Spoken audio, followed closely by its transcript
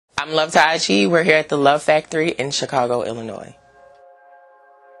I'm Love Taije. We're here at the Love Factory in Chicago, Illinois.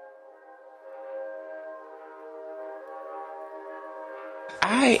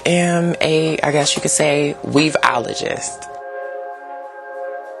 I am I guess you could say, weaveologist.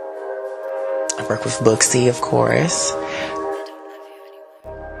 I work with Booksy, of course.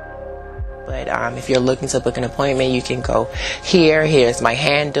 But if you're looking to book an appointment, you can go here. Here's my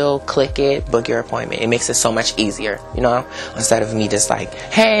handle. Click it. Book your appointment. It makes it so much easier, you know, instead of me just like,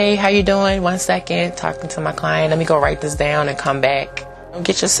 hey, how you doing? 1 second, talking to my client. Let me go write this down and come back.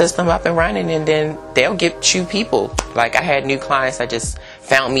 Get your system up and running, and then they'll get you people. Like, I had new clients that just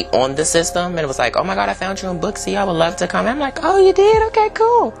found me on the system, and it was like, oh my God, I found you on Booksy. I would love to come. I'm like, oh, you did? Okay,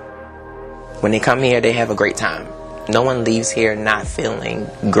 cool. When they come here, they have a great time. No one leaves here not feeling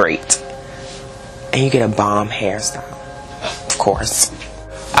great. And you get a bomb hairstyle, of course.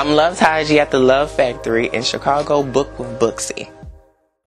 I'm Love Taije at the Love Factory in Chicago. Book with Booksy.